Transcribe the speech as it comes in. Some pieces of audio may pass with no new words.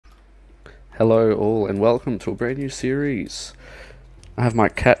Hello all and welcome to a brand new series. I have my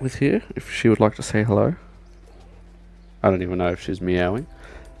cat with here, if she would like to say hello. I don't even know if she's meowing.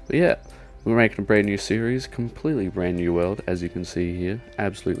 But yeah, we're making a brand new series, completely brand new world, as you can see here.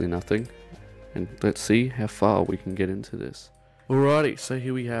 Absolutely nothing. And let's see how far we can get into this. Alrighty, so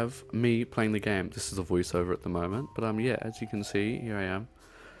here we have me playing the game. This is a voiceover at the moment, but yeah, as you can see, here I am,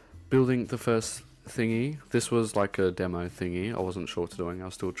 building the first thingy. This was like a demo thingy. I wasn't sure what to doing. I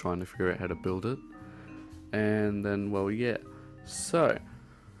was still trying to figure out how to build it. And then, well, yeah. So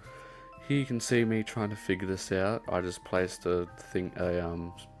here you can see me trying to figure this out. I just placed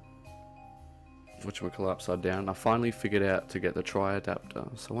whatchamacallit upside down. I finally figured out to get the tri adapter.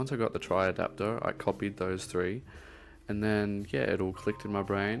 So once I got the tri adapter, I copied those three. And then, yeah, it all clicked in my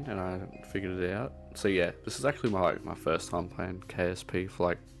brain and I figured it out. So yeah, this is actually my first time playing KSP for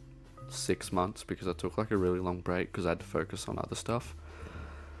like 6 months, because I took like a really long break because I had to focus on other stuff.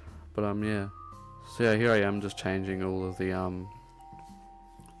 But yeah. So yeah, here I am just changing all of the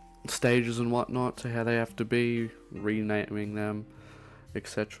stages and whatnot to how they have to be, renaming them,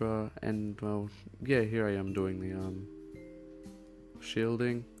 etc. And well, yeah, here I am doing the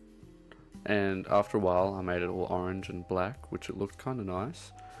shielding. And after a while I made it all orange and black, which it looked kind of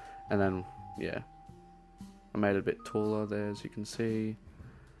nice. And then, yeah, I made it a bit taller there, as you can see.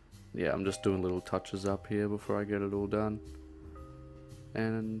 Yeah, I'm just doing little touches up here before I get it all done.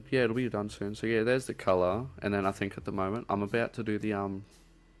 And yeah, it'll be done soon. So yeah, there's the color. And then I think at the moment I'm about to do the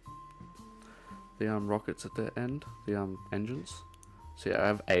rockets at the end, the engines. So yeah, I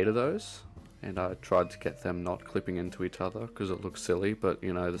have 8 of those, and I tried to get them not clipping into each other because it looks silly, but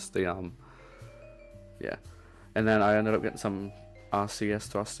you know, this yeah. And then I ended up getting some RCS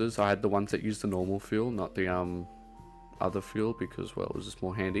thrusters. I had the ones that use the normal fuel, not the other fuel, because well, it was just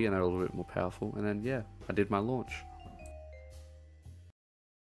more handy and they're a little bit more powerful. And then yeah, I did my launch.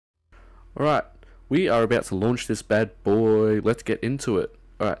 Alright, we are about to launch this bad boy. Let's get into it.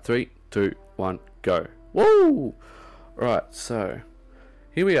 Alright, 3, 2, 1, go. Whoa! Alright, so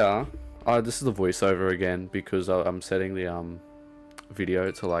here we are. This is the voiceover again because I'm setting the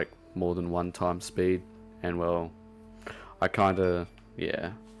video to like more than 1 time speed, and well, I kinda,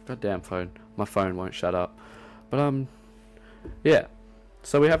 yeah, goddamn phone, my phone won't shut up. But yeah,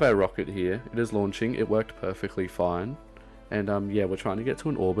 so we have our rocket here. It is launching. It worked perfectly fine. And yeah, we're trying to get to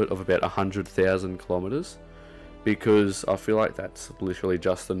an orbit of about 100,000 kilometers, because I feel like that's literally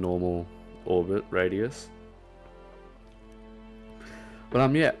just the normal orbit radius.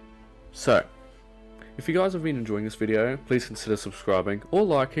 But yeah, so if you guys have been enjoying this video, please consider subscribing or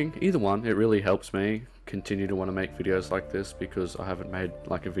liking. Either one, it really helps me continue to want to make videos like this, because I haven't made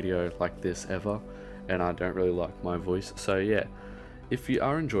like a video like this ever, and I don't really like my voice. So yeah, if you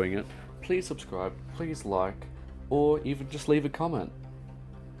are enjoying it, please subscribe, please like, or even just leave a comment.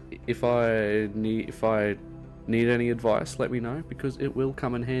 If I need any advice, let me know, because it will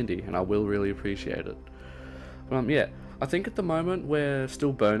come in handy and I will really appreciate it. But yeah, I think at the moment we're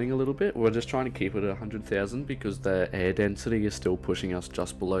still burning a little bit. We're just trying to keep it at 100,000 because the air density is still pushing us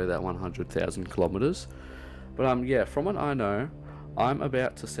just below that 100,000 kilometers. But yeah, from what I know, I'm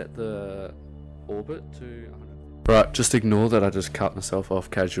about to set the orbit to 100. Right, just ignore that I just cut myself off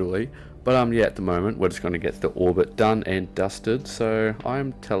casually. But yeah, at the moment we're just going to get the orbit done and dusted. So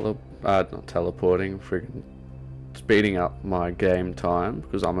I'm not teleporting, friggin' speeding up my game time,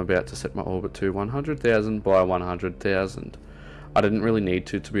 because I'm about to set my orbit to 100,000 by 100,000. I didn't really need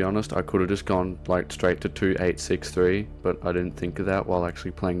to be honest. I could have just gone like straight to 2863, but I didn't think of that while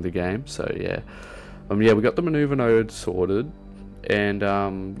actually playing the game. So yeah, yeah, we got the maneuver node sorted. And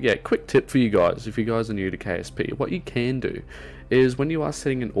yeah, quick tip for you guys, if you guys are new to KSP, what you can do is when you are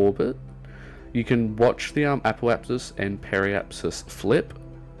setting an orbit, you can watch the apoapsis and periapsis flip.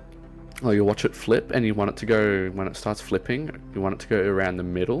 Or you watch it flip, and you want it to go, when it starts flipping, you want it to go around the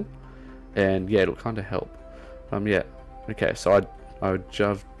middle, and yeah, it'll kind of help. Yeah, okay, so I'm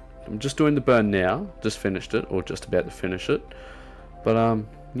just doing the burn now, just finished it, or just about to finish it. But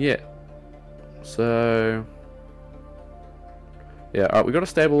yeah, so yeah, alright, we got a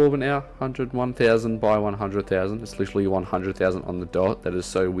stable orbit now, 101,000 by 100,000. It's literally 100,000 on the dot. That is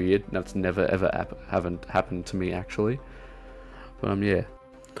so weird. That's never ever happened to me actually. But yeah.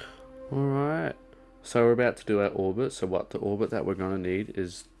 Alright, so we're about to do our orbit. So what the orbit that we're going to need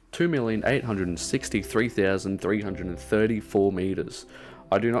is 2,863,334 meters.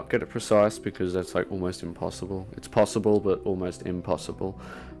 I do not get it precise because that's like almost impossible. It's possible, but almost impossible.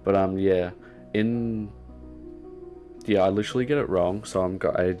 But yeah, I literally get it wrong. So I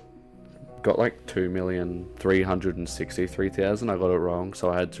got like 2,363,000. I got it wrong, so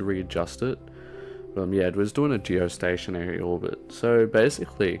I had to readjust it. Yeah, it was doing a geostationary orbit. So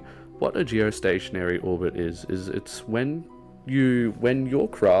basically, what a geostationary orbit is it's when your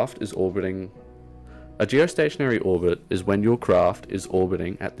craft is orbiting. A geostationary orbit is when your craft is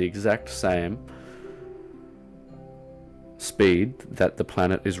orbiting at the exact same speed that the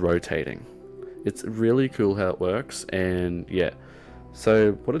planet is rotating. It's really cool how it works, and yeah.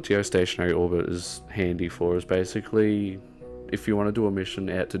 So what a geostationary orbit is handy for is basically if you want to do a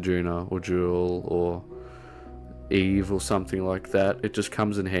mission out to Juno or Jewel or Eve or something like that, it just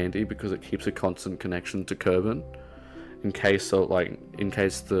comes in handy because it keeps a constant connection to Kerbin in case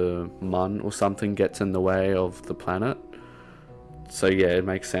the Mun or something gets in the way of the planet. So yeah, it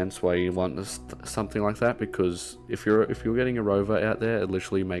makes sense why you want something like that, because if you're getting a rover out there, it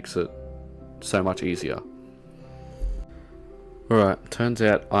literally makes it so much easier. Alright, turns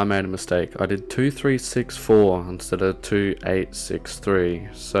out I made a mistake. I did 2364 instead of 2863,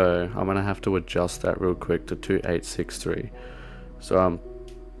 so I'm gonna have to adjust that real quick to 2863. So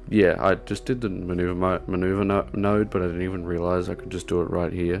yeah, I just did the maneuver node, but I didn't even realize I could just do it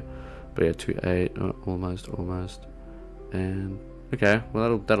right here. But yeah, 28, almost, and okay,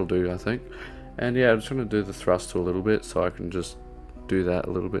 well that'll do, I think. And yeah, I'm just gonna do the thrust a little bit so I can just do that a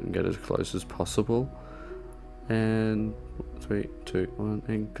little bit and get as close as possible. And 3, 2, 1,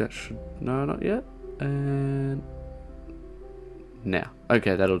 and that should, no, not yet. And now,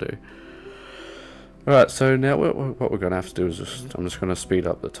 okay, that'll do. Alright, so now what we're gonna have to do is I'm just gonna speed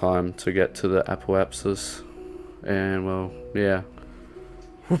up the time to get to the apoapsis. And well, yeah.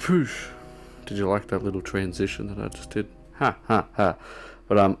 Whoopoosh! Did you like that little transition that I just did? Ha ha ha!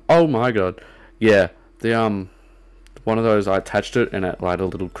 But oh my god, yeah, the one of those, I attached it and it had a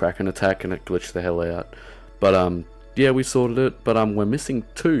little Kraken attack and it glitched the hell out. But yeah, we sorted it, but we're missing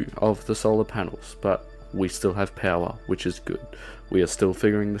 2 of the solar panels, but we still have power, which is good. We are still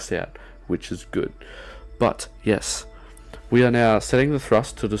figuring this out, which is good. But yes, we are now setting the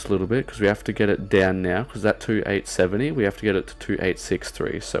thrust to just a little bit because we have to get it down now, because that 2870, we have to get it to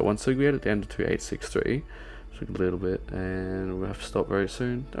 2863. So once we get it down to 2863, just a little bit, and we'll have to stop very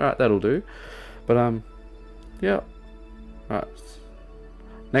soon. Alright, that'll do. But yeah. Alright.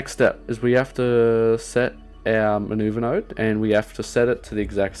 Next step is we have to set our maneuver node, and we have to set it to the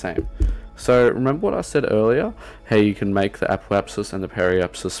exact same. So remember what I said earlier, how you can make the apoapsis and the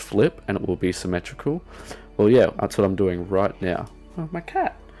periapsis flip and it will be symmetrical? Well yeah, that's what I'm doing right now. Oh, my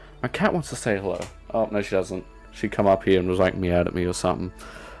cat wants to say hello. Oh no, she doesn't. She come up here and was like meowed at me or something.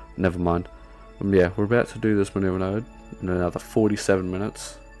 Never mind. Yeah, we're about to do this maneuver node in another 47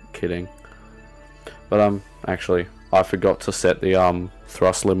 minutes. Kidding. But actually I forgot to set the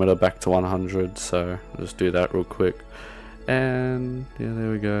thrust limiter back to 100, so I'll just do that real quick. And yeah,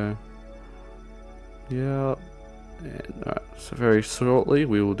 there we go. Yeah, and alright, so very shortly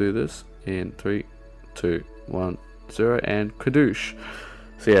we will do this in 3, 2, 1, 0, and kadoosh.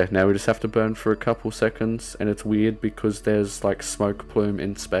 So yeah, now we just have to burn for a couple seconds, and it's weird because there's like smoke plume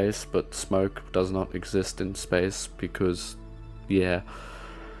in space, but smoke does not exist in space because, yeah,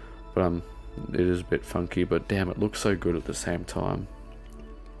 but it is a bit funky, but damn, it looks so good at the same time.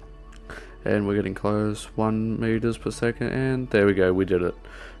 And we're getting close, 1 meters per second, and there we go, we did it.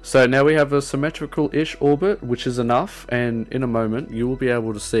 So now we have a symmetrical-ish orbit, which is enough, and in a moment you will be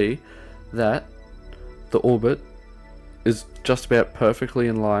able to see that the orbit is just about perfectly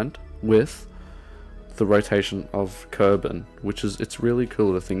in line with the rotation of Kerbin, which is, it's really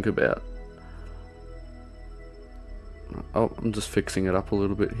cool to think about. Oh, I'm just fixing it up a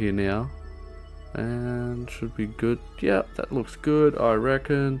little bit here now. And should be good. Yeah, that looks good, I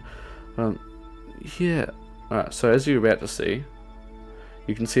reckon. Yeah. Alright, so as you're about to see,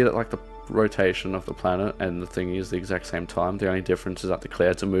 you can see that like the rotation of the planet and the thingy is the exact same time. The only difference is that the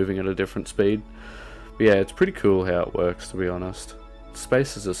clouds are moving at a different speed. But yeah, it's pretty cool how it works, to be honest.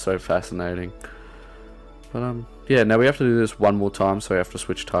 Space is just so fascinating. But yeah, now we have to do this one more time, so we have to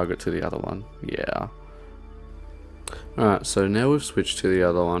switch target to the other one. Yeah. Alright, so now we've switched to the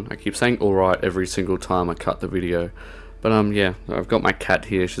other one. I keep saying alright every single time I cut the video. But yeah, I've got my cat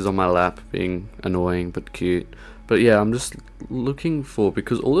here, she's on my lap, being annoying but cute. But yeah, I'm just looking for,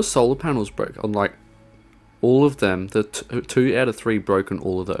 because all the solar panels broke, on like, all of them, the 2 out of 3 broke on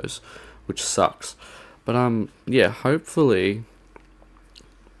all of those, which sucks. But yeah, hopefully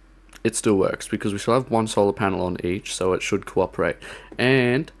it still works, because we still have 1 solar panel on each, so it should cooperate.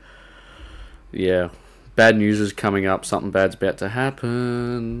 And yeah, bad news is coming up, something bad's about to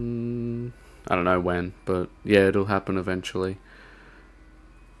happen. I don't know when, but yeah, it'll happen eventually.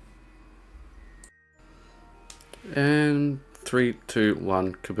 And 3, 2,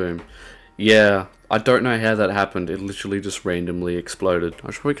 1, kaboom. Yeah, I don't know how that happened. It literally just randomly exploded.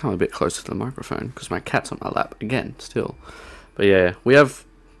 I should probably come a bit closer to the microphone because my cat's on my lap again, still. But yeah, we have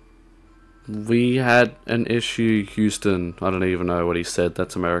We had an issue, Houston. I don't even know what he said.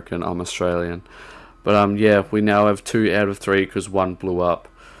 That's American. I'm Australian. But yeah, we now have 2 out of 3 because 1 blew up.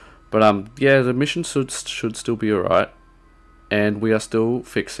 But yeah, the mission should still be alright. And we are still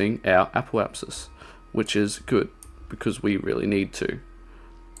fixing our apoapsis, which is good because we really need to.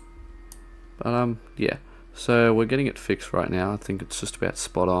 But yeah, so we're getting it fixed right now. I think it's just about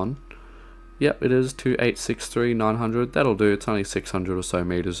spot on. Yep, it is 2863 900. That'll do. It's only 600 or so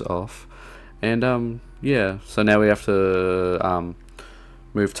meters off. And yeah, so now we have to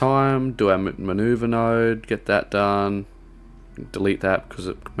move time, do our maneuver node, get that done, delete that because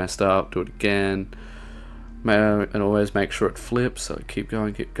it messed up, do it again, and always make sure it flips. So keep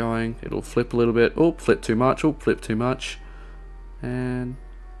going, it'll flip a little bit. Oh, flip too much. Oh, flip too much. And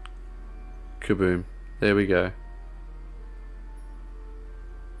kaboom, there we go.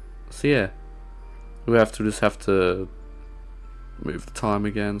 So yeah, we have to move the time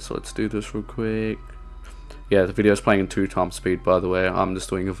again. So let's do this real quick. Yeah, the video is playing in 2x speed, by the way. I'm just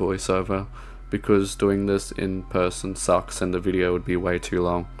doing a voiceover because doing this in person sucks and the video would be way too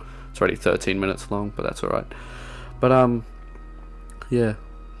long. It's already 13 minutes long, but that's alright. But yeah,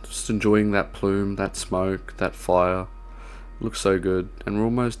 just enjoying that plume, that smoke, that fire. Looks so good. And we're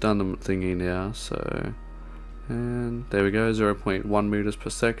almost done the thingy now, so... And there we go, 0.1 meters per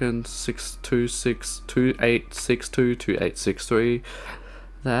second, 2862 2863.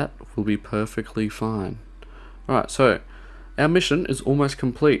 That will be perfectly fine. Alright, so our mission is almost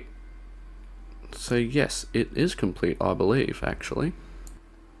complete. So yes, it is complete, I believe, actually.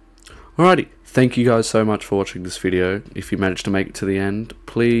 Alrighty, thank you guys so much for watching this video. If you managed to make it to the end,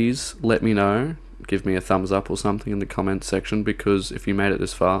 please let me know. Give me a thumbs up or something in the comments section, because if you made it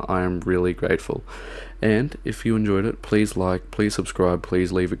this far, I am really grateful. And if you enjoyed it, please like, please subscribe,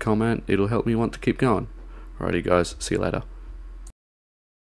 please leave a comment. It'll help me want to keep going. Alrighty guys, see you later.